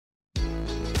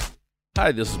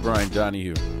Hi, this is Brian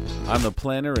Donahue. I'm the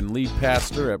planner and lead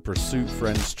pastor at Pursuit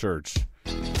Friends Church.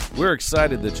 We're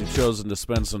excited that you've chosen to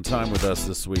spend some time with us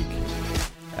this week.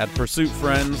 At Pursuit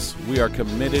Friends, we are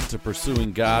committed to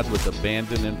pursuing God with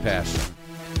abandon and passion.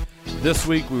 This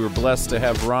week, we were blessed to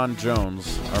have Ron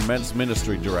Jones, our men's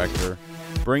ministry director,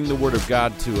 bring the Word of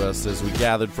God to us as we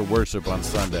gathered for worship on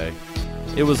Sunday.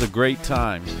 It was a great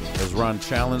time as Ron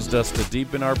challenged us to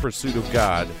deepen our pursuit of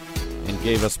God and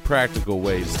gave us practical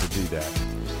ways to do that.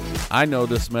 I know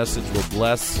this message will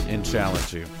bless and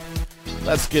challenge you.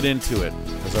 Let's get into it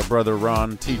as our brother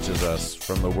Ron teaches us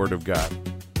from the Word of God.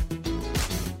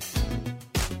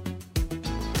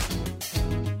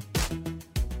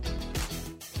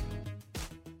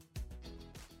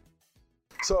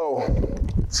 So,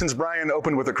 since Brian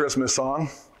opened with a Christmas song,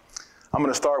 I'm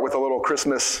going to start with a little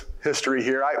Christmas history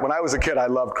here. When I was a kid, I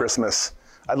loved Christmas.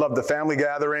 I loved the family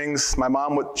gatherings. My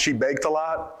mom, she baked a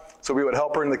lot, so we would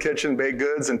help her in the kitchen bake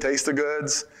goods and taste the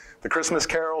goods. The Christmas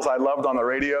carols I loved on the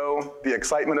radio, the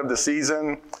excitement of the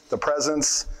season, the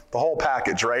presents, the whole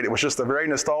package, right? It was just a very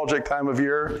nostalgic time of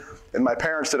year, and my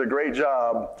parents did a great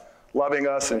job loving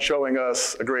us and showing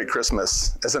us a great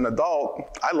Christmas. As an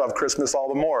adult, I love Christmas all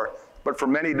the more, but for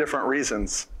many different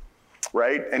reasons,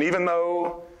 right? And even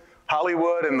though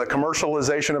Hollywood and the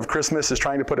commercialization of Christmas is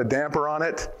trying to put a damper on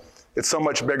it, it's so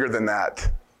much bigger than that.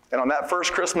 And on that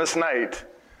first Christmas night,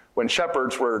 when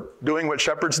shepherds were doing what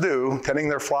shepherds do, tending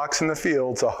their flocks in the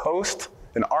fields, a host,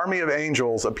 an army of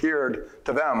angels appeared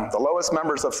to them, the lowest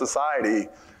members of society,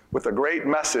 with a great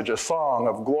message, a song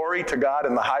of glory to God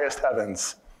in the highest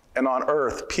heavens, and on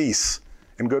earth peace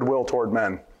and goodwill toward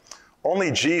men.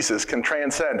 Only Jesus can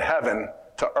transcend heaven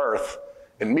to earth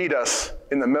and meet us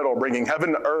in the middle, bringing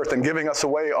heaven to earth and giving us a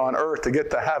way on earth to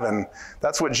get to heaven.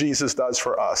 That's what Jesus does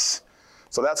for us.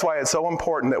 So that's why it's so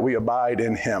important that we abide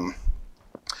in him.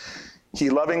 He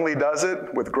lovingly does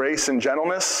it with grace and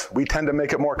gentleness. We tend to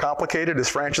make it more complicated, as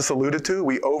Francis alluded to.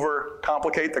 We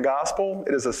overcomplicate the gospel.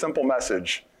 It is a simple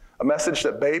message, a message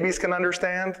that babies can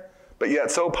understand, but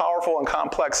yet so powerful and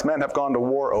complex, men have gone to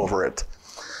war over it.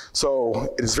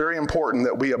 So it is very important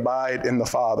that we abide in the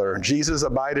Father. Jesus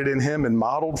abided in him and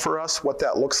modeled for us what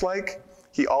that looks like.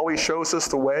 He always shows us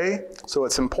the way, so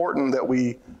it's important that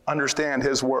we understand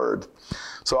his word.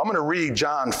 So I'm going to read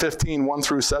John 15, 1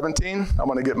 through 17. I'm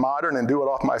going to get modern and do it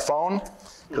off my phone,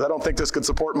 because I don't think this could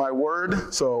support my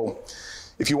word. So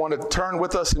if you want to turn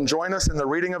with us and join us in the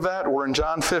reading of that, we're in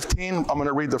John 15. I'm going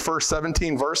to read the first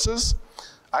 17 verses.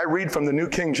 I read from the New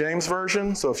King James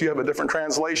Version, so if you have a different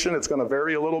translation, it's going to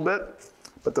vary a little bit,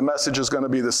 but the message is going to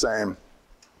be the same.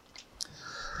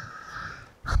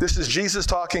 This is Jesus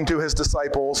talking to his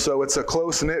disciples, so it's a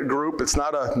close-knit group. It's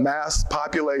not a mass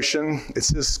population. It's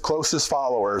his closest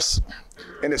followers.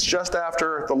 And it's just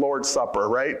after the Lord's Supper,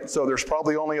 right? So there's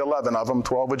probably only 11 of them,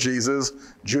 12 with Jesus.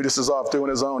 Judas is off doing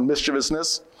his own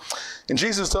mischievousness. And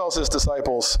Jesus tells his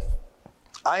disciples,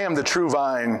 I am the true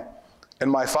vine, and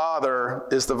my Father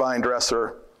is the vine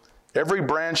dresser. Every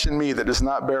branch in me that does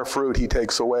not bear fruit, he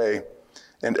takes away.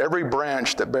 And every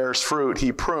branch that bears fruit,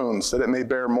 he prunes, that it may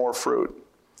bear more fruit.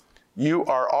 You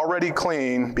are already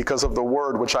clean because of the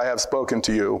word which I have spoken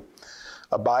to you.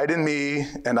 Abide in me,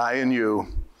 and I in you.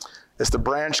 As the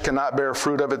branch cannot bear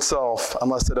fruit of itself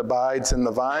unless it abides in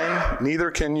the vine, neither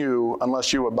can you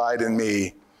unless you abide in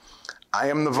me. I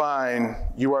am the vine,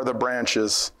 you are the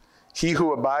branches. He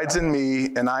who abides in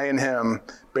me and I in him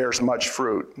bears much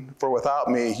fruit, for without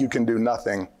me you can do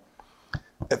nothing.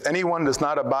 If anyone does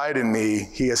not abide in me,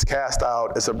 he is cast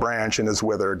out as a branch and is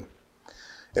withered.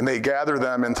 And they gather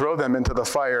them and throw them into the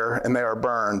fire, and they are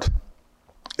burned.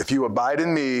 If you abide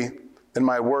in me and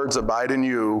my words abide in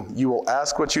you, you will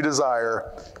ask what you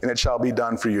desire, and it shall be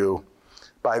done for you.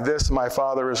 By this my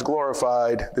Father is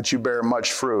glorified, that you bear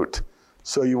much fruit,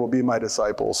 so you will be my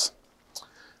disciples.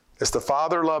 As the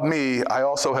Father loved me, I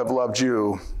also have loved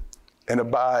you, and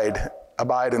abide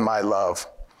in my love.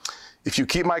 If you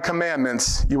keep my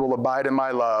commandments, you will abide in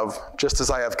my love, just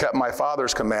as I have kept my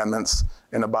Father's commandments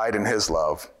and abide in his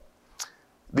love.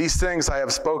 These things I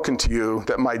have spoken to you,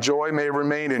 that my joy may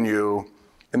remain in you,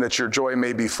 and that your joy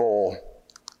may be full.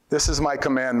 This is my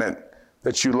commandment,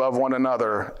 that you love one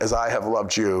another as I have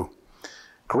loved you.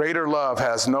 Greater love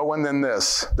has no one than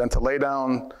this, than to lay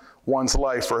down one's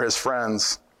life for his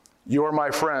friends. You are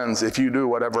my friends if you do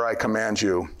whatever I command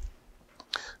you.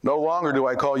 No longer do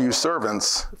I call you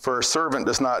servants, for a servant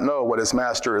does not know what his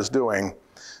master is doing,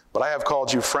 but I have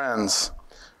called you friends.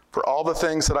 For all the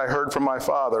things that I heard from my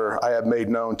Father, I have made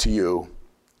known to you.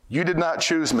 You did not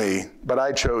choose me, but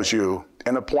I chose you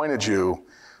and appointed you,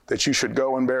 that you should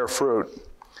go and bear fruit,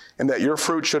 and that your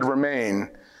fruit should remain,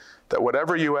 that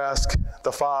whatever you ask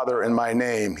the Father in my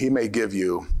name, he may give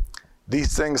you.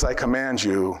 These things I command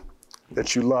you,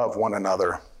 that you love one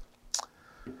another.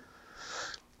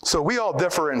 So we all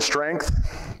differ in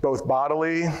strength, both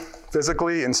bodily,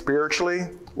 physically, and spiritually.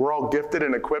 We're all gifted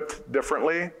and equipped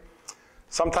differently.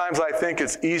 Sometimes I think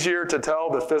it's easier to tell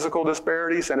the physical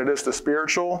disparities than it is the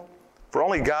spiritual, for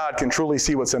only God can truly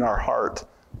see what's in our heart.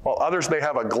 While others may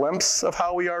have a glimpse of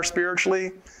how we are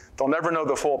spiritually, they'll never know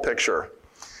the full picture.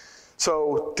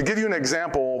 So to give you an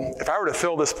example, if I were to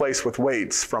fill this place with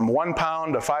weights from 1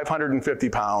 pound to 550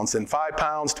 pounds, and 5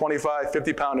 pounds, 25,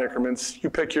 50-pound increments,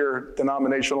 you pick your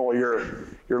denominational, your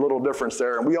little difference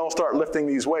there, and we all start lifting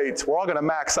these weights, we're all going to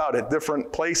max out at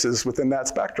different places within that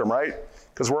spectrum, right?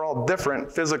 Because we're all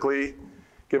different physically,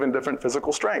 given different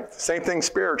physical strength. Same thing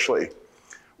spiritually.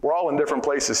 We're all in different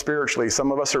places spiritually.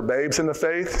 Some of us are babes in the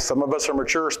faith. Some of us are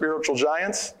mature spiritual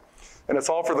giants. And it's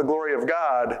all for the glory of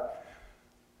God.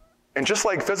 And just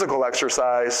like physical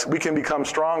exercise, we can become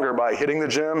stronger by hitting the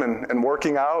gym and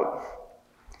working out.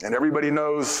 And everybody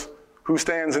knows who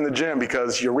stands in the gym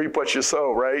because you reap what you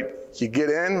sow, right? You get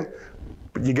in,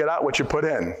 but you get out what you put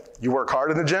in. You work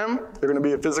hard in the gym, you're going to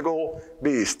be a physical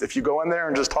beast. If you go in there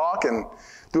and just talk and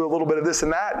do a little bit of this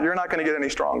and that, you're not going to get any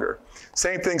stronger.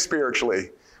 Same thing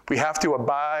spiritually. We have to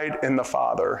abide in the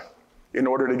Father in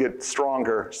order to get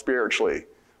stronger spiritually.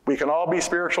 We can all be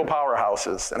spiritual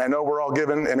powerhouses, and I know we're all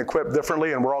given and equipped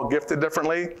differently, and we're all gifted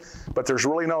differently, but there's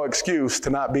really no excuse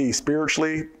to not be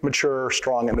spiritually mature,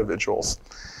 strong individuals.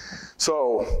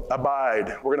 So, abide.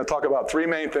 We're going to talk about 3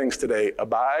 main things today: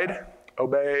 abide,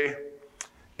 obey,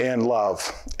 and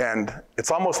love. And it's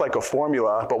almost like a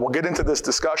formula, but we'll get into this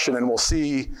discussion and we'll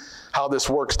see how this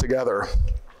works together.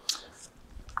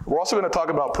 We're also going to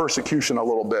talk about persecution a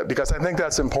little bit, because I think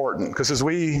that's important, because as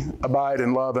we abide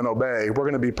and love and obey, we're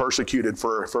going to be persecuted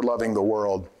for loving the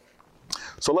world.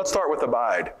 So let's start with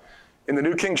abide. In the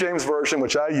New King James Version,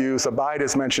 which I use, abide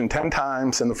is mentioned 10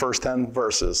 times in the first 10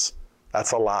 verses.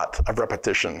 That's a lot of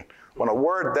repetition. When a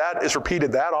word that is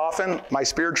repeated that often, my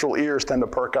spiritual ears tend to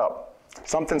perk up.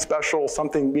 Something special,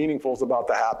 something meaningful is about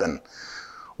to happen.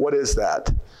 What is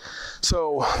that?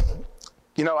 So,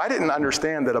 I didn't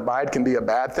understand that abide can be a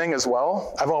bad thing as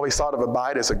well. I've always thought of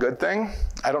abide as a good thing.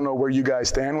 I don't know where you guys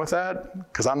stand with that,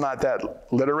 because I'm not that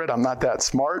literate, I'm not that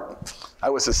smart. I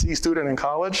was a C student in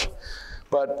college.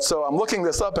 But so I'm looking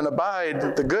this up, and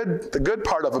abide, the good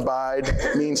part of abide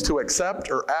means to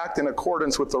accept or act in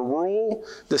accordance with the rule,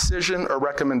 decision, or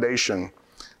recommendation.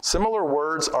 Similar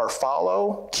words are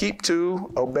follow, keep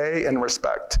to, obey, and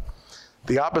respect.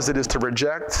 The opposite is to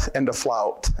reject and to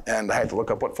flout. And I had to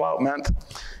look up what flout meant.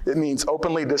 It means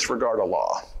openly disregard a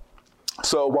law.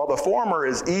 So while the former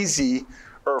is easier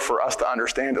for us to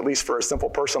understand, at least for a simple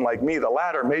person like me, the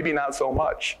latter maybe not so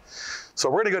much. So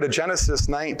we're going to go to Genesis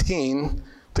 19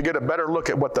 to get a better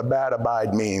look at what the bad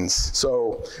abide means.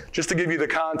 So just to give you the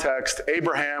context,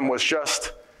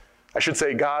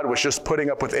 God was just putting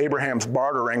up with Abraham's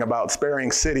bartering about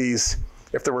sparing cities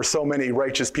if there were so many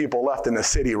righteous people left in the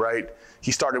city, right?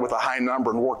 He started with a high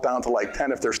number and worked down to like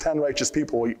 10. If there's 10 righteous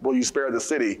people, will you spare the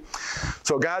city?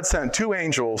 So God sent 2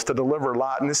 angels to deliver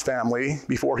Lot and his family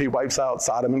before he wipes out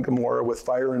Sodom and Gomorrah with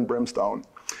fire and brimstone.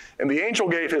 And the angel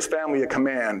gave his family a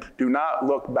command: do not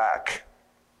look back.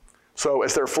 So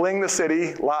as they're fleeing the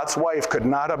city, Lot's wife could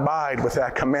not abide with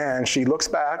that command. She looks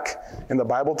back, and the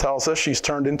Bible tells us she's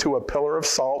turned into a pillar of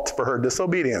salt for her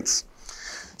disobedience.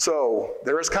 So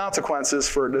there is consequences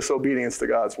for disobedience to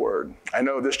God's word. I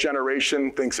know this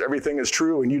generation thinks everything is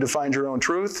true and you define your own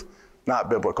truth. Not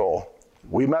biblical.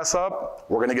 We mess up,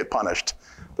 we're going to get punished.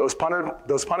 Those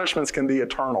punishments can be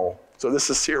eternal. So this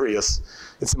is serious.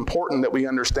 It's important that we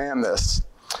understand this.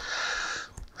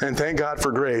 And thank God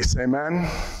for grace, amen?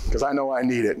 Because I know I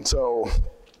need it. So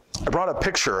I brought a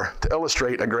picture to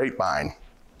illustrate a grapevine.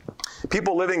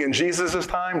 People living in Jesus'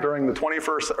 time during the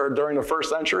 1st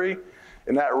century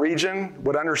in that region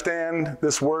would understand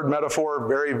this word metaphor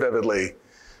very vividly.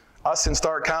 Us in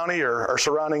Stark County or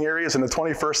surrounding areas in the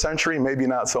 21st century, maybe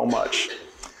not so much.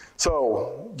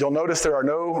 So you'll notice there are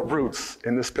no roots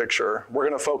in this picture. We're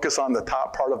going to focus on the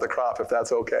top part of the crop, if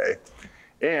that's okay.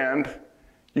 And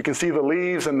you can see the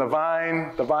leaves and the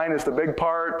vine. The vine is the big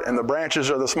part, and the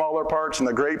branches are the smaller parts, and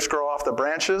the grapes grow off the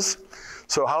branches.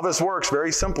 So how this works,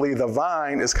 very simply, the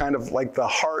vine is kind of like the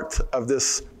heart of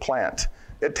this plant.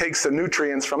 It takes the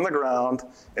nutrients from the ground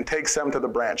and takes them to the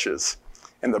branches.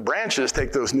 And the branches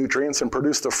take those nutrients and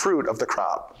produce the fruit of the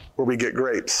crop, where we get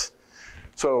grapes.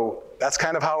 So that's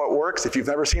kind of how it works. If you've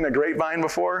never seen a grapevine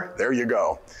before, there you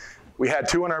go. We had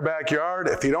 2 in our backyard.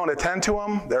 If you don't attend to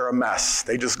them, they're a mess.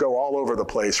 They just go all over the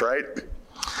place, right?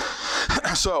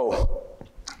 So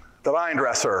The vine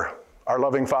dresser, our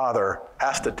loving Father,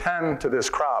 has to tend to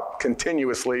this crop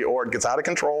continuously or it gets out of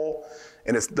control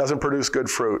and it doesn't produce good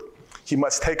fruit. He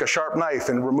must take a sharp knife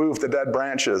and remove the dead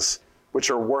branches,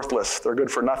 which are worthless, they're good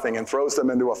for nothing, and throws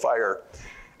them into a fire.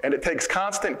 And it takes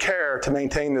constant care to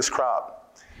maintain this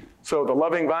crop. So the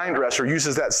loving vine dresser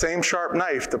uses that same sharp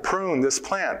knife to prune this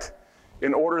plant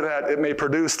in order that it may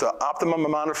produce the optimum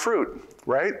amount of fruit,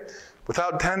 right?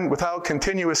 Without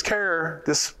continuous care,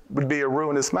 this would be a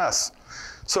ruinous mess.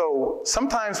 So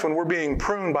sometimes when we're being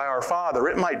pruned by our Father,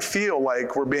 it might feel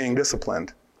like we're being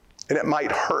disciplined, and it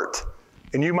might hurt.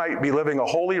 And you might be living a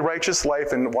holy, righteous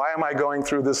life, and why am I going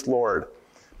through this, Lord?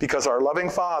 Because our loving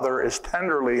Father is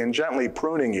tenderly and gently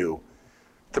pruning you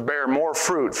to bear more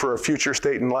fruit for a future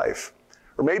state in life.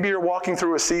 Or maybe you're walking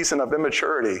through a season of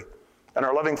immaturity, and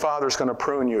our loving Father is going to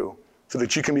prune you so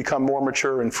that you can become more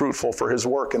mature and fruitful for his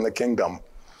work in the kingdom.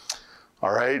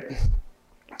 All right?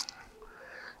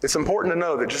 It's important to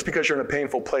know that just because you're in a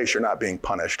painful place, you're not being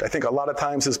punished. I think a lot of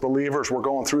times as believers, we're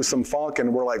going through some funk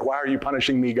and we're like, why are you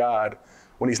punishing me, God?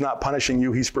 When he's not punishing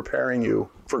you, he's preparing you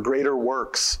for greater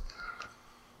works.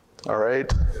 All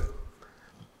right?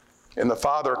 And the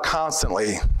Father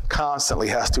constantly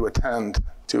has to attend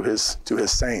to his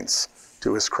saints,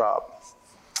 to his crop.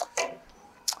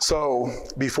 So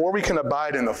before we can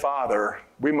abide in the Father,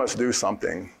 we must do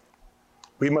something.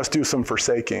 We must do some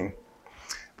forsaking.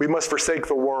 We must forsake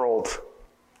the world.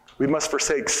 We must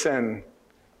forsake sin.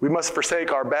 We must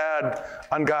forsake our bad,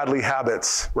 ungodly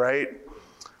habits, right?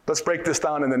 Let's break this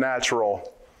down in the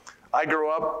natural. I grew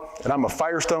up, and I'm a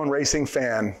Firestone Racing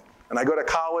fan. And I go to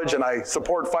college, and I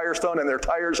support Firestone and their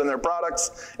tires and their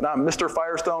products. And I'm Mr.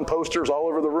 Firestone, posters all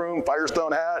over the room,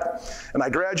 Firestone hat. And I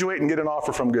graduate and get an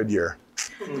offer from Goodyear.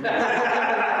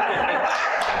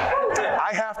 I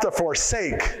have to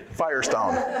forsake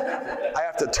Firestone. I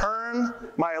have to turn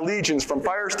my allegiance from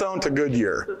Firestone to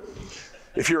Goodyear.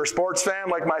 If you're a sports fan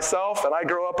like myself, and I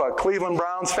grew up a Cleveland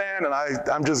Browns fan, and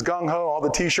I'm just gung-ho, all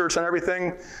the t-shirts and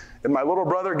everything, and my little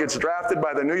brother gets drafted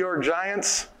by the New York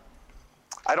Giants,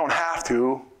 I don't have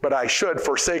to, but I should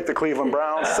forsake the Cleveland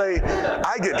Browns. Say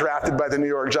I get drafted by the New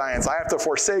York Giants. I have to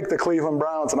forsake the Cleveland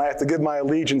Browns, and I have to give my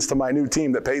allegiance to my new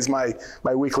team that pays my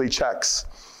weekly checks.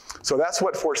 So that's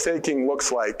what forsaking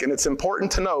looks like. And it's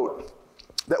important to note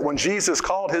that when Jesus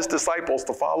called his disciples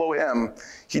to follow him,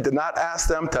 he did not ask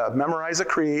them to memorize a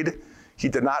creed. He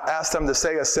did not ask them to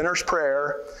say a sinner's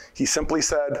prayer. He simply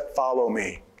said, follow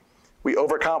me. We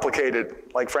overcomplicate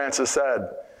it, like Francis said.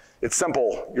 It's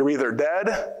simple. You're either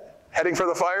dead, heading for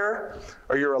the fire,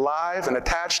 or you're alive and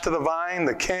attached to the vine,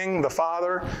 the King, the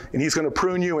Father, and he's going to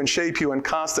prune you and shape you and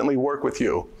constantly work with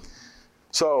you.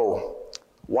 So,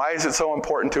 why is it so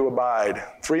important to abide?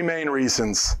 3 main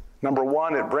reasons. Number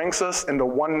 1, it brings us into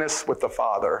oneness with the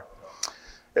Father.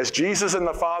 As Jesus and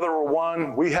the Father were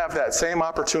one, we have that same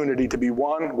opportunity to be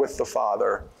one with the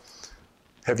Father.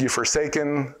 Have you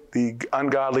forsaken the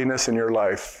ungodliness in your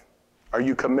life? Are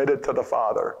you committed to the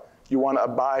Father? You want to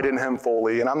abide in him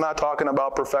fully. And I'm not talking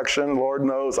about perfection. Lord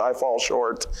knows I fall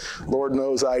short. Lord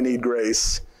knows I need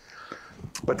grace.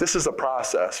 But this is a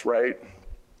process, right?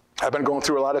 I've been going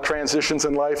through a lot of transitions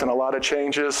in life and a lot of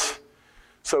changes.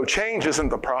 So change isn't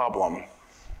the problem.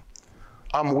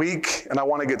 I'm weak and I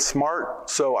want to get smart,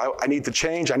 so I need to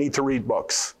change. I need to read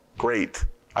books. Great.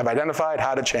 I've identified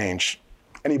how to change.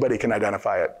 Anybody can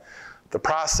identify it. The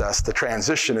process, the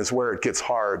transition is where it gets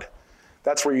hard.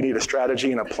 That's where you need a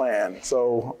strategy and a plan.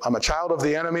 So I'm a child of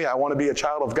the enemy. I want to be a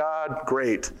child of God.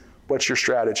 Great. What's your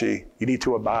strategy? You need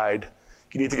to abide.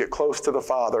 You need to get close to the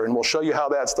Father, and we'll show you how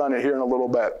that's done here in a little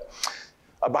bit.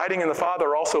 Abiding in the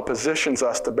Father also positions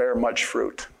us to bear much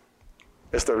fruit.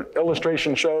 As the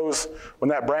illustration shows, when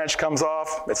that branch comes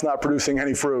off, it's not producing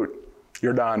any fruit.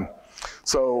 You're done.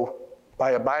 So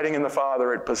by abiding in the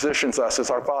Father, it positions us.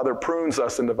 As our Father prunes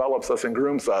us and develops us and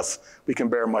grooms us, we can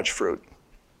bear much fruit.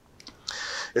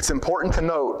 It's important to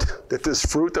note that this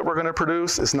fruit that we're going to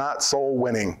produce is not soul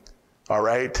winning, all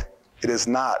right? It is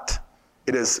not.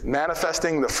 It is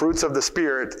manifesting the fruits of the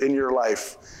Spirit in your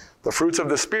life. The fruits of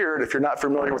the Spirit, if you're not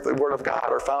familiar with the Word of God,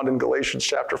 are found in Galatians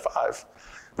chapter 5.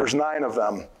 There's 9 of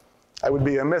them. I would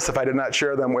be amiss if I did not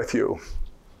share them with you.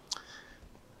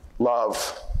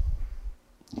 Love,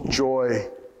 joy,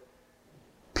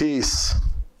 peace,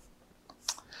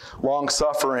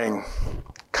 long-suffering,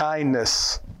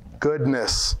 kindness,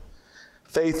 goodness,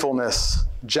 faithfulness,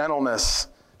 gentleness,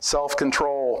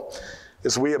 self-control.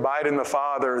 As we abide in the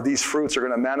Father, these fruits are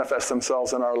going to manifest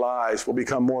themselves in our lives. We'll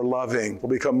become more loving.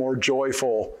 We'll become more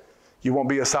joyful. You won't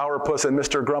be a sourpuss and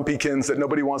Mr. Grumpykins that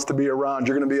nobody wants to be around.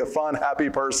 You're going to be a fun, happy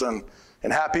person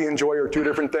And happy and joy are two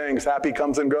different things. Happy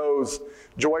comes and goes.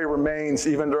 Joy remains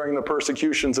even during the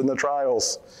persecutions and the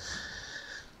trials.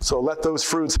 So let those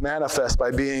fruits manifest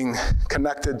by being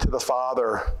connected to the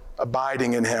Father,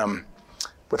 abiding in him.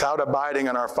 Without abiding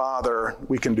in our Father,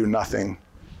 we can do nothing.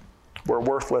 We're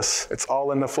worthless. It's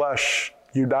all in the flesh.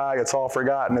 You die, it's all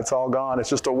forgotten, it's all gone. It's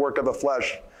just a work of the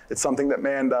flesh. It's something that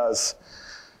man does.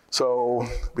 So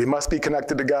we must be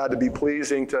connected to God to be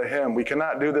pleasing to him. We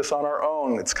cannot do this on our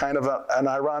own. It's kind of an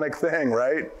ironic thing,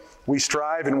 right? We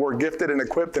strive and we're gifted and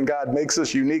equipped, and God makes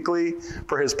us uniquely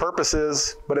for his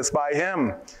purposes, but it's by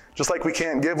him. Just like we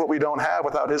can't give what we don't have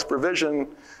without his provision,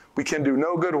 we can do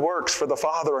no good works for the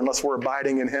Father unless we're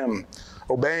abiding in him,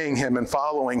 obeying him and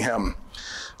following him.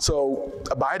 So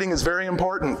abiding is very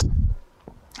important.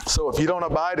 So if you don't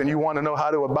abide and you want to know how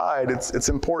to abide, it's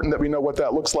important that we know what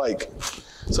that looks like.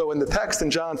 So in the text in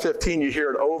John 15, you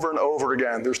hear it over and over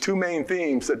again. There's two main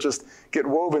themes that just get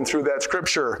woven through that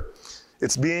scripture.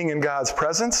 It's being in God's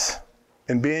presence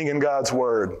and being in God's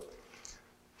word.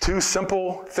 Two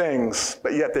simple things,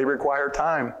 but yet they require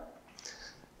time.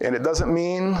 And it doesn't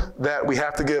mean that we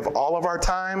have to give all of our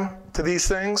time to these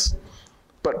things,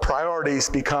 but priorities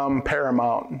become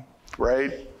paramount,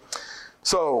 right?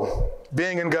 So,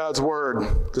 being in God's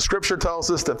word, the scripture tells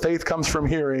us that faith comes from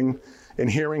hearing, and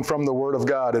hearing from the word of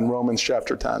God in Romans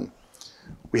chapter 10.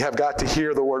 We have got to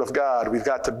hear the word of God. We've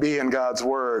got to be in God's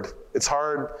word. It's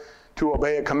hard to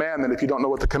obey a commandment if you don't know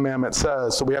what the commandment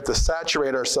says. So we have to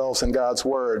saturate ourselves in God's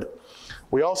word.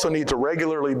 We also need to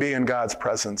regularly be in God's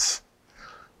presence,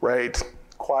 right?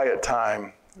 Quiet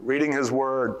time, reading his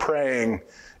word, praying,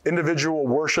 individual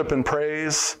worship and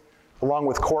praise, along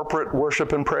with corporate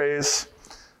worship and praise.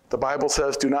 The Bible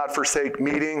says, do not forsake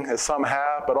meeting, as some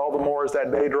have, but all the more as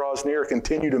that day draws near,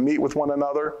 continue to meet with one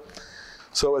another.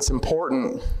 So it's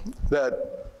important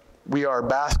that we are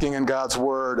basking in God's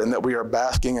word and that we are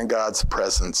basking in God's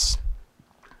presence.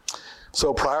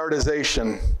 So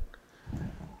prioritization.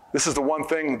 This is the one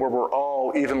thing where we're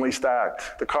all evenly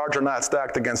stacked. The cards are not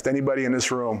stacked against anybody in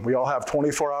this room. We all have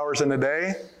 24 hours in a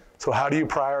day. So how do you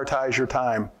prioritize your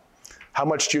time? How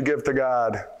much do you give to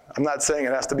God? I'm not saying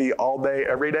it has to be all day,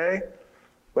 every day,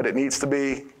 but it needs to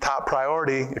be top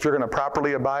priority. If you're going to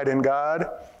properly abide in God,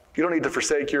 you don't need to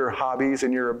forsake your hobbies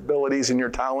and your abilities and your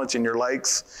talents and your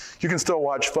likes. You can still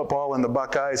watch football and the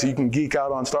Buckeyes. You can geek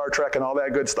out on Star Trek and all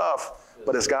that good stuff,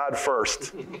 but it's God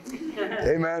first.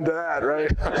 Amen to that,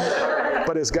 right?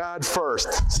 But it's God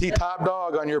first. See, top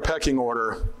dog on your pecking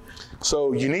order.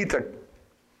 So you need to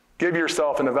give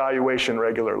yourself an evaluation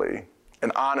regularly,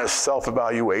 an honest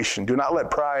self-evaluation. Do not let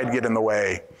pride get in the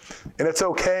way. And it's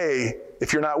okay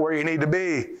if you're not where you need to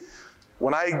be.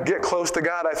 When I get close to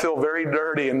God, I feel very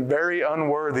dirty and very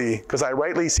unworthy because I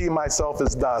rightly see myself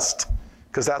as dust,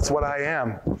 because that's what I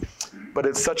am. But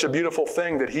it's such a beautiful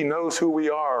thing that he knows who we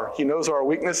are. He knows our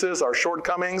weaknesses, our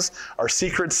shortcomings, our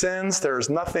secret sins. There's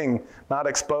nothing not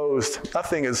exposed.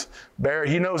 Nothing is bare.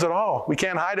 He knows it all. We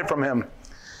can't hide it from him.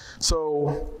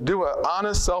 So do an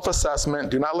honest self-assessment.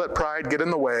 Do not let pride get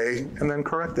in the way, and then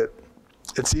correct it.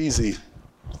 It's easy.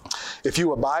 If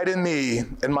you abide in me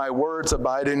and my words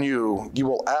abide in you, you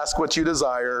will ask what you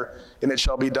desire, and it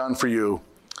shall be done for you.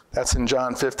 That's in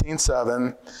John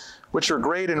 15:7, which are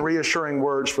great and reassuring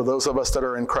words for those of us that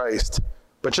are in Christ.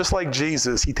 But just like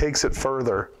Jesus, he takes it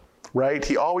further, right?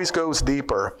 He always goes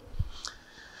deeper.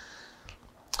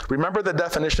 Remember the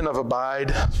definition of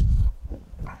abide?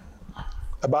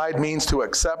 Abide means to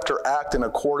accept or act in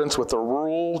accordance with a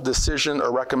rule, decision,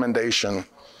 or recommendation.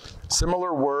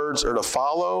 Similar words are to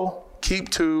follow, keep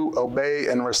to, obey,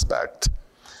 and respect.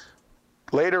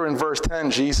 Later in verse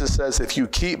 10, Jesus says, if you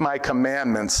keep my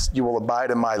commandments, you will abide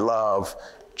in my love,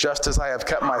 just as I have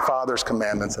kept my Father's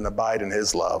commandments and abide in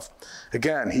his love.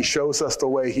 Again, he shows us the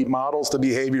way. He models the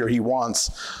behavior he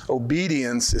wants.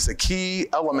 Obedience is a key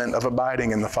element of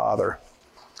abiding in the Father.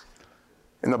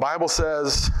 And the Bible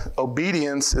says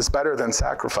obedience is better than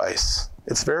sacrifice.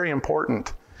 It's very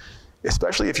important,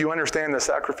 especially if you understand the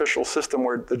sacrificial system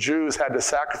where the Jews had to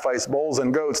sacrifice bulls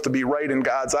and goats to be right in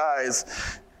God's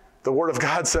eyes. The Word of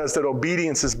God says that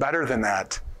obedience is better than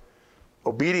that.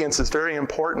 Obedience is very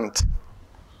important.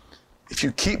 If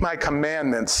you keep my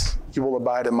commandments, you will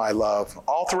abide in my love.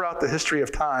 All throughout the history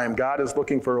of time, God is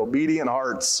looking for obedient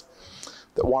hearts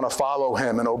that want to follow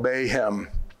him and obey him.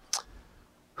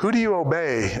 Who do you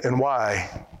obey and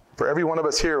why? For every one of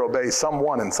us here obeys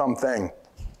someone and something.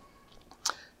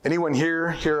 Anyone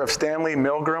here hear of Stanley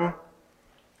Milgram?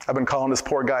 I've been calling this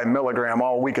poor guy Milligram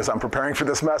all week as I'm preparing for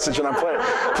this message, and I'm playing.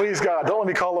 Please, God, don't let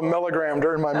me call him Milligram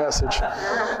during my message.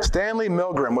 Stanley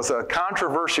Milgram was a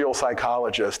controversial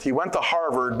psychologist. He went to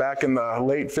Harvard back in the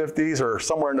late 50s or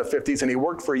somewhere in the 50s, and he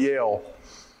worked for Yale.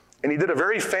 And he did a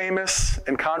very famous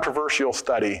and controversial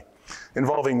study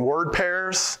involving word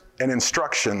pairs and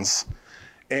instructions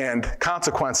and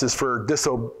consequences for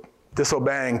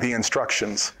disobeying the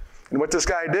instructions. And what this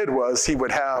guy did was he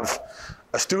would have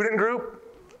a student group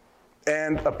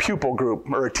and a pupil group,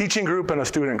 or a teaching group and a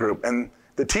student group. And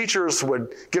the teachers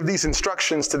would give these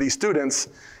instructions to these students,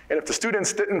 and if the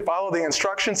students didn't follow the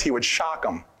instructions, he would shock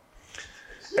them.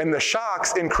 And the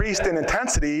shocks increased in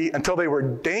intensity until they were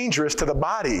dangerous to the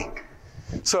body.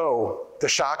 So the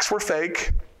shocks were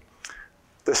fake.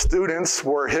 The students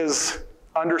were his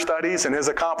understudies and his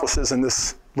accomplices in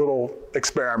this little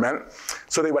experiment.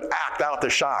 So they would act out the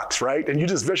shocks, right? And you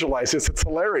just visualize this, it's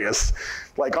hilarious.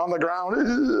 Like on the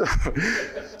ground.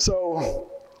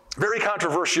 So very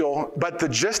controversial, but the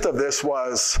gist of this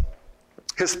was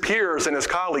his peers and his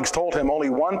colleagues told him only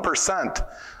 1%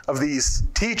 of these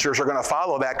teachers are going to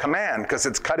follow that command because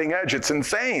it's cutting edge, it's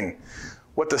insane.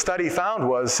 What the study found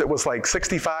was it was like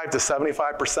 65 to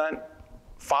 75%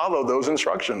 follow those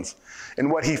instructions.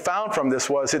 And what he found from this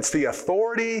was it's the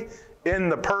authority in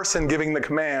the person giving the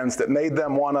commands that made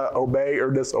them want to obey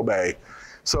or disobey.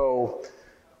 So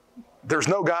there's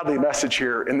no godly message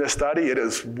here in this study. It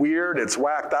is weird, it's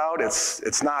whacked out,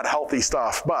 it's not healthy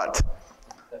stuff, but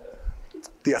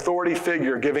the authority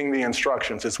figure giving the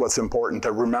instructions is what's important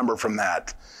to remember from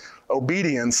that.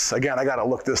 Obedience, again, I got to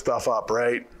look this stuff up,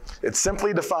 right? It's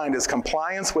simply defined as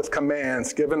compliance with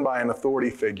commands given by an authority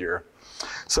figure.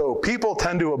 So people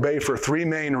tend to obey for three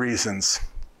main reasons.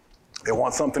 They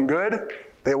want something good,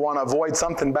 they want to avoid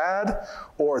something bad,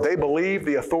 or they believe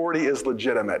the authority is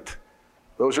legitimate.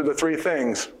 Those are the three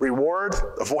things: reward,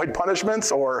 avoid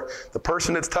punishments, or the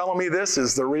person that's telling me this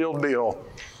is the real deal.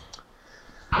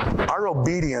 Our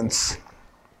obedience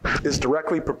is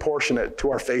directly proportionate to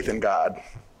our faith in God.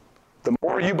 The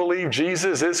more you believe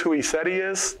Jesus is who he said he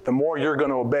is, the more you're going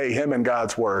to obey him and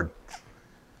God's word.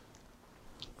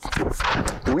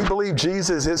 Do we believe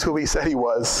Jesus is who he said he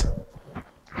was?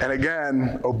 And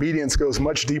again, obedience goes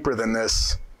much deeper than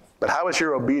this. But how is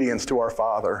your obedience to our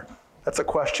Father? That's a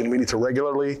question we need to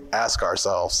regularly ask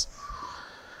ourselves.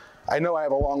 I know I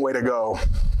have a long way to go,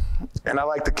 and I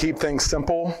like to keep things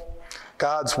simple.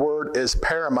 God's word is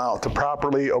paramount to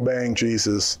properly obeying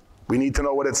Jesus. We need to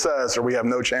know what it says, or we have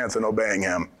no chance in obeying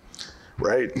him,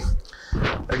 right?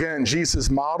 Again,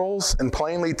 Jesus models and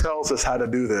plainly tells us how to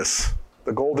do this.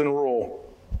 The golden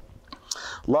rule: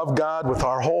 love God with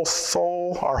our whole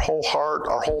soul, our whole heart,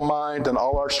 our whole mind, and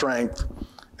all our strength,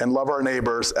 and love our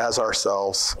neighbors as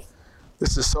ourselves.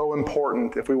 This is so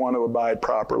important if we want to abide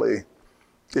properly.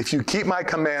 If you keep my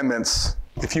commandments,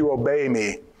 if you obey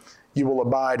me, you will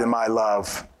abide in my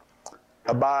love.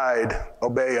 Abide,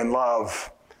 obey, and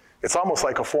love. It's almost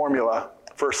like a formula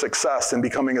for success in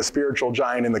becoming a spiritual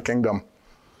giant in the kingdom.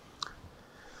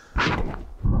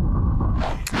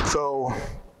 So,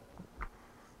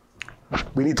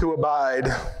 we need to abide,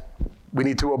 we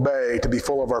need to obey to be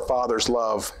full of our Father's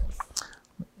love.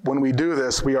 When we do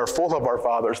this, we are full of our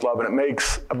Father's love, and it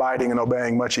makes abiding and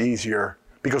obeying much easier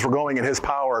because we're going in his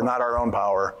power, not our own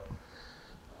power.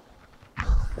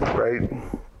 Right?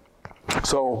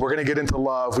 So we're going to get into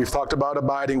love. We've talked about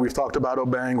abiding. We've talked about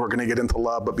obeying. We're going to get into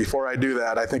love. But before I do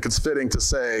that, I think it's fitting to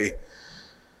say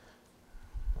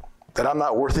that I'm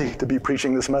not worthy to be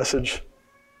preaching this message.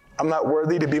 I'm not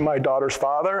worthy to be my daughter's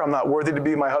father. I'm not worthy to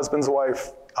be my husband's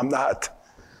wife. I'm not.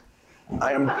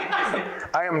 I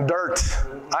am dirt.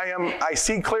 I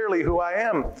see clearly who I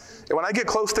am. And when I get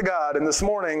close to God, and this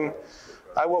morning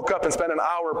I woke up and spent an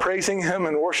hour praising him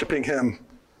and worshiping him,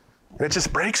 and it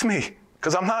just breaks me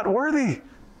because I'm not worthy.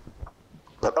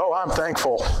 But oh, I'm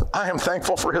thankful. I am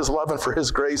thankful for his love and for his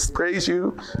grace. Praise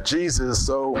you, Jesus.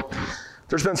 So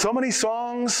there's been so many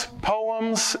songs,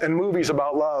 poems, and movies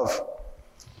about love.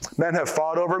 Men have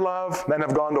fought over love. Men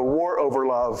have gone to war over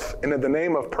love. And in the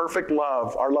name of perfect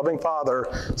love, our loving Father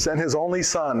sent his only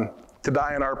Son to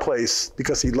die in our place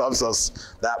because he loves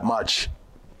us that much.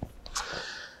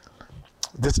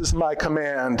 This is my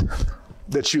command,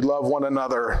 that you love one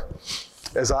another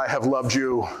as I have loved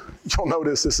you. You'll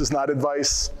notice this is not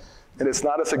advice, and it's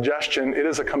not a suggestion. It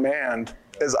is a command,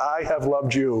 as I have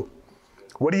loved you.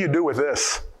 What do you do with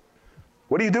this?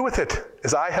 What do you do with it?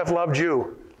 As I have loved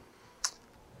you.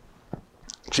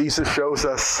 Jesus shows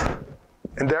us,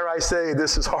 and dare I say,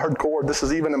 this is hardcore. This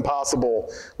is even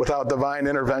impossible without divine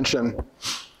intervention.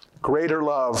 Greater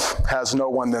love has no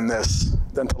one than this,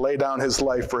 than to lay down his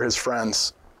life for his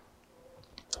friends.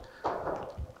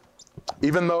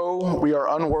 Even though we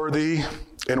are unworthy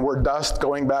and we're dust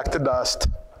going back to dust,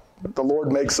 the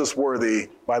Lord makes us worthy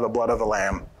by the blood of the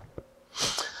Lamb.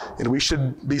 And we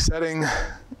should be setting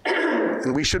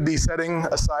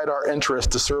aside our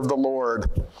interest to serve the Lord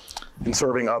in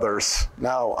serving others.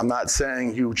 Now, I'm not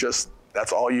saying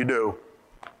that's all you do.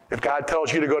 If God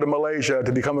tells you to go to Malaysia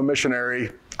to become a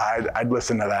missionary, I'd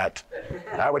listen to that.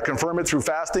 I would confirm it through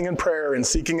fasting and prayer and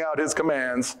seeking out his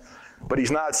commands. But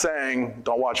he's not saying,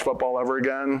 don't watch football ever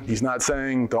again. He's not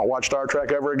saying, don't watch Star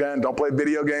Trek ever again. Don't play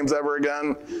video games ever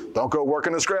again. Don't go work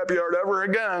in a scrapyard ever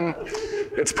again.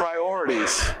 It's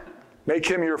priorities. Make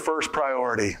him your first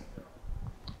priority.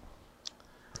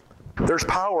 There's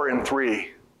power in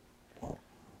 3.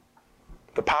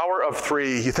 The power of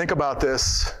 3. You think about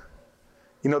this.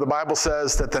 You know, the Bible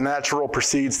says that the natural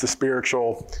precedes the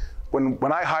spiritual.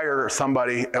 When I hire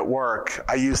somebody at work,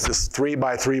 I use this 3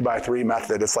 by 3 by 3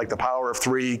 method. It's like the power of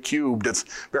 3 cubed. It's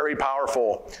very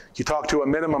powerful. You talk to a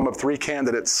minimum of 3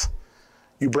 candidates.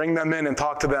 You bring them in and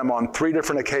talk to them on 3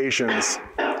 different occasions,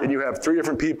 and you have 3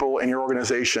 different people in your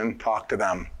organization talk to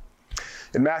them.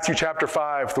 In Matthew chapter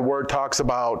 5, the word talks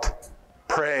about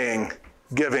praying,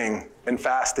 giving, and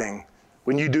fasting.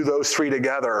 When you do those 3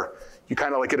 together, you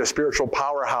kind of like get a spiritual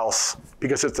powerhouse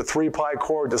because it's a 3-ply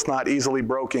cord that's not easily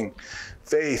broken.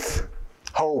 Faith,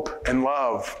 hope, and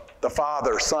love. The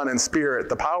Father, Son, and Spirit.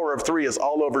 The power of 3 is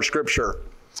all over Scripture.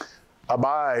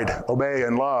 Abide, obey,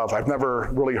 and love. I've never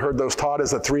really heard those taught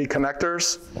as the 3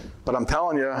 connectors, but I'm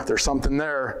telling you, there's something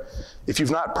there. If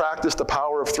you've not practiced the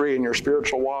power of 3 in your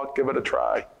spiritual walk, give it a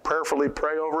try. Prayerfully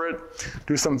pray over it.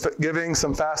 Do some giving,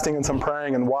 some fasting, and some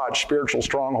praying, and watch spiritual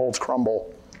strongholds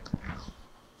crumble.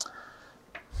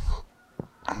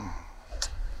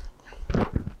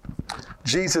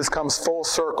 Jesus comes full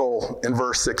circle in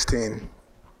verse 16.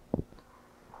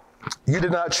 You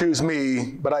did not choose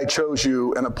me, but I chose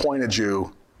you and appointed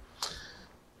you.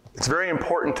 It's very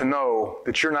important to know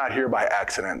that you're not here by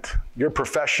accident. Your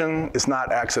profession is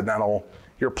not accidental.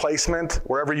 Your placement,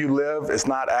 wherever you live, is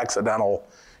not accidental.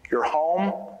 Your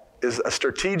home is a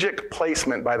strategic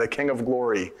placement by the King of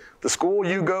Glory. The school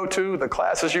you go to, the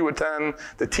classes you attend,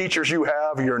 the teachers you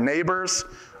have, your neighbors,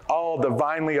 all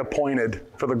divinely appointed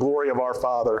for the glory of our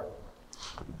Father.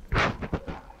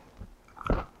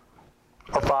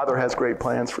 Our Father has great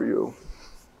plans for you.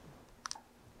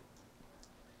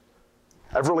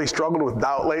 I've really struggled with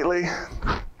doubt lately.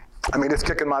 I mean, it's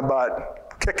kicking my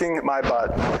butt.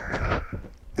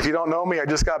 If you don't know me, I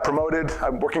just got promoted.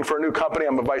 I'm working for a new company.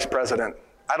 I'm a vice president.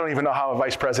 I don't even know how a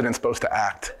vice president's supposed to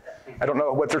act. I don't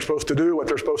know what they're supposed to do, what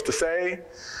they're supposed to say.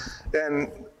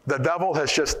 And the devil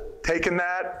has just taken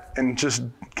that and just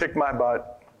kicked my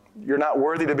butt. You're not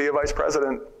worthy to be a vice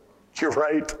president. You're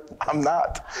right. I'm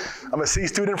not. I'm a C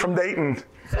student from Dayton.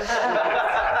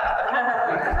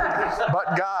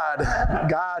 But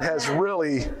God has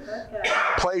really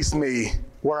placed me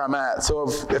where I'm at. So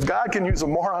if God can use a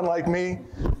moron like me,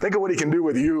 think of what he can do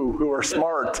with you who are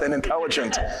smart and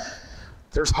intelligent.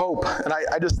 There's hope. And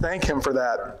I just thank him for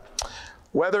that.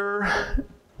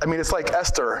 It's like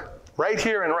Esther. Right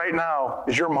here and right now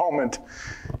is your moment.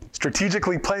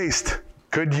 Strategically placed.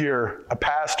 Goodyear, a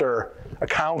pastor, a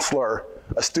counselor,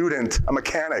 a student, a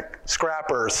mechanic,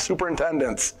 scrappers,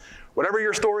 superintendents, whatever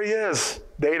your story is,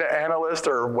 data analyst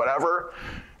or whatever,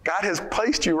 God has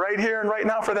placed you right here and right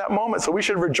now for that moment. So we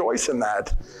should rejoice in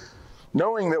that,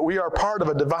 knowing that we are part of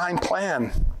a divine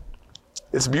plan.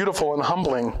 It's beautiful and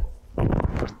humbling.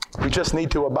 We just need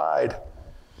to abide.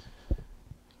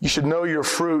 You should know your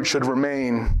fruit should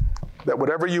remain, that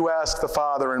whatever you ask the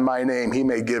Father in my name, he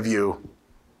may give you.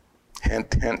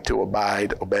 Hint, hint, to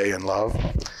abide, obey, and love.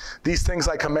 These things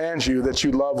I command you, that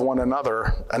you love one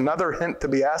another. Another hint to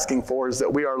be asking for is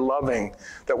that we are loving,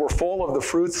 that we're full of the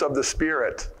fruits of the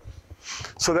Spirit,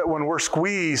 so that when we're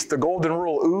squeezed, the golden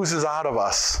rule oozes out of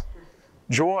us.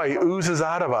 Joy oozes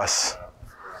out of us.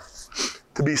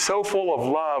 To be so full of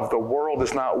love, the world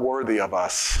is not worthy of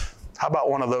us. How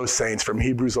about one of those saints from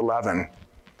Hebrews 11?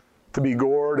 To be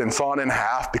gored and sawn in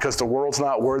half because the world's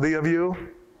not worthy of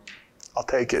you? I'll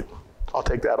take it. I'll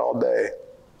take that all day.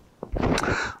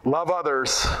 Love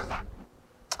others.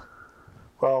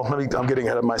 Well, I'm getting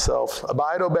ahead of myself.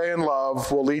 Abide, obey, and love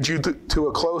will lead you to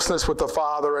a closeness with the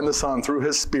Father and the Son through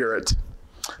his Spirit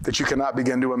that you cannot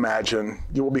begin to imagine.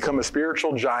 You will become a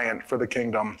spiritual giant for the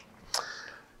kingdom.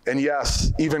 And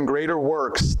yes, even greater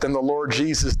works than the Lord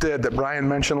Jesus did that Brian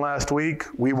mentioned last week,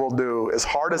 we will do. As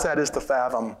hard as that is to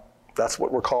fathom, that's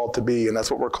what we're called to be, and that's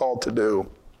what we're called to do.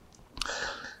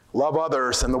 Love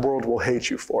others, and the world will hate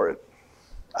you for it.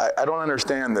 I don't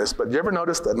understand this, but you ever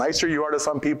notice the nicer you are to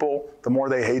some people, the more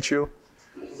they hate you?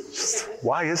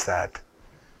 Why is that?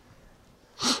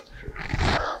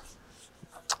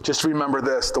 Just remember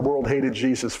this, the world hated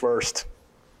Jesus first.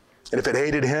 And if it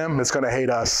hated him, it's going to hate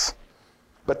us.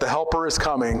 But the Helper is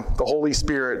coming, the Holy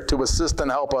Spirit, to assist and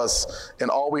help us in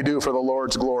all we do for the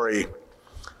Lord's glory.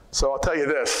 So I'll tell you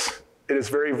this, it is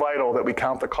very vital that we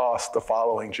count the cost of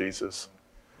following Jesus.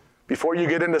 Before you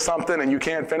get into something and you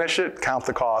can't finish it, count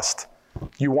the cost.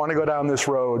 You want to go down this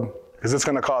road because it's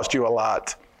going to cost you a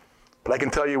lot. But I can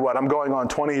tell you what, I'm going on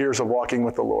 20 years of walking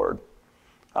with the Lord.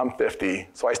 I'm 50,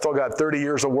 so I still got 30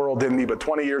 years of world in me, but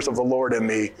 20 years of the Lord in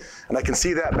me. And I can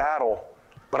see that battle.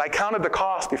 But I counted the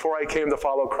cost before I came to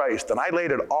follow Christ, and I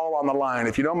laid it all on the line.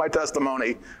 If you know my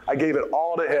testimony, I gave it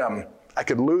all to him. I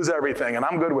could lose everything, and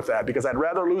I'm good with that, because I'd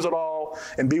rather lose it all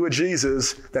and be with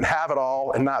Jesus than have it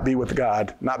all and not be with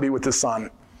God, not be with his Son.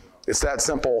 It's that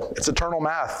simple. It's eternal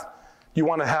math. You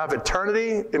want to have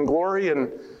eternity in glory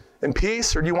and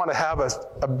peace, or do you want to have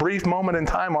a brief moment in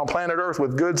time on planet Earth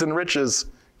with goods and riches?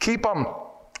 Keep them.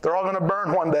 They're all going to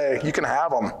burn one day. You can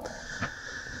have them.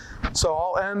 So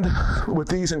I'll end with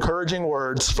these encouraging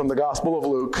words from the Gospel of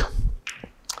Luke.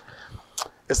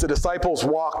 As the disciples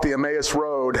walked the Emmaus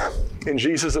Road, and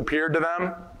Jesus appeared to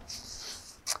them,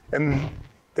 and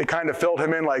they kind of filled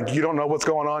him in like, you don't know what's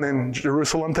going on in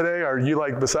Jerusalem today? Are you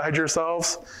like beside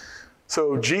yourselves?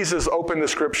 So Jesus opened the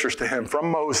scriptures to him from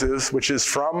Moses, which is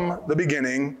from the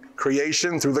beginning,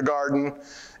 creation through the garden,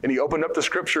 and he opened up the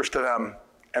scriptures to them.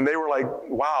 And they were like,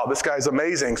 wow, this guy's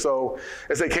amazing. So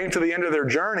as they came to the end of their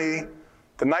journey,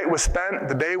 the night was spent,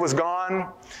 the day was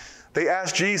gone, they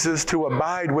asked Jesus to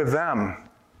abide with them.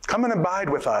 Come and abide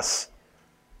with us.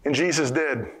 And Jesus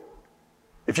did.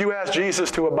 If you ask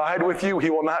Jesus to abide with you, he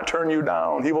will not turn you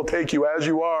down. He will take you as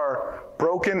you are,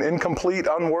 broken, incomplete,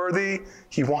 unworthy.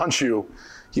 He wants you.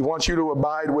 He wants you to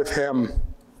abide with him.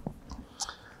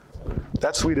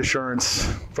 That's sweet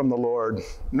assurance from the Lord,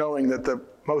 knowing that the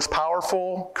most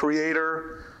powerful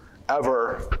creator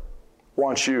ever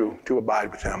wants you to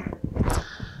abide with him.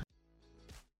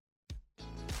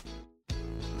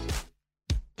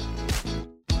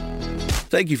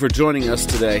 Thank you for joining us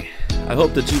today. I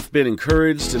hope that you've been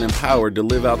encouraged and empowered to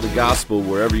live out the gospel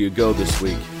wherever you go this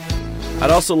week. I'd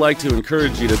also like to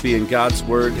encourage you to be in God's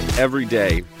Word every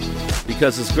day,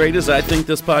 because as great as I think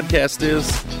this podcast is,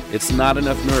 it's not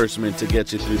enough nourishment to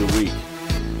get you through the week.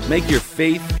 Make your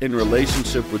faith and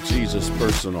relationship with Jesus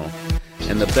personal,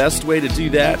 and the best way to do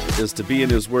that is to be in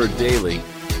his Word daily.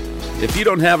 If you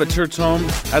don't have a church home,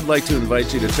 I'd like to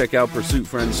invite you to check out Pursuit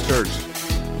Friends Church.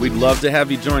 We'd love to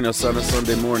have you join us on a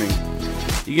Sunday morning.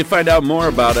 You can find out more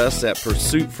about us at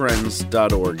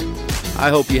pursuitfriends.org. I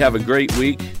hope you have a great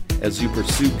week as you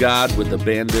pursue God with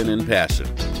abandon and passion.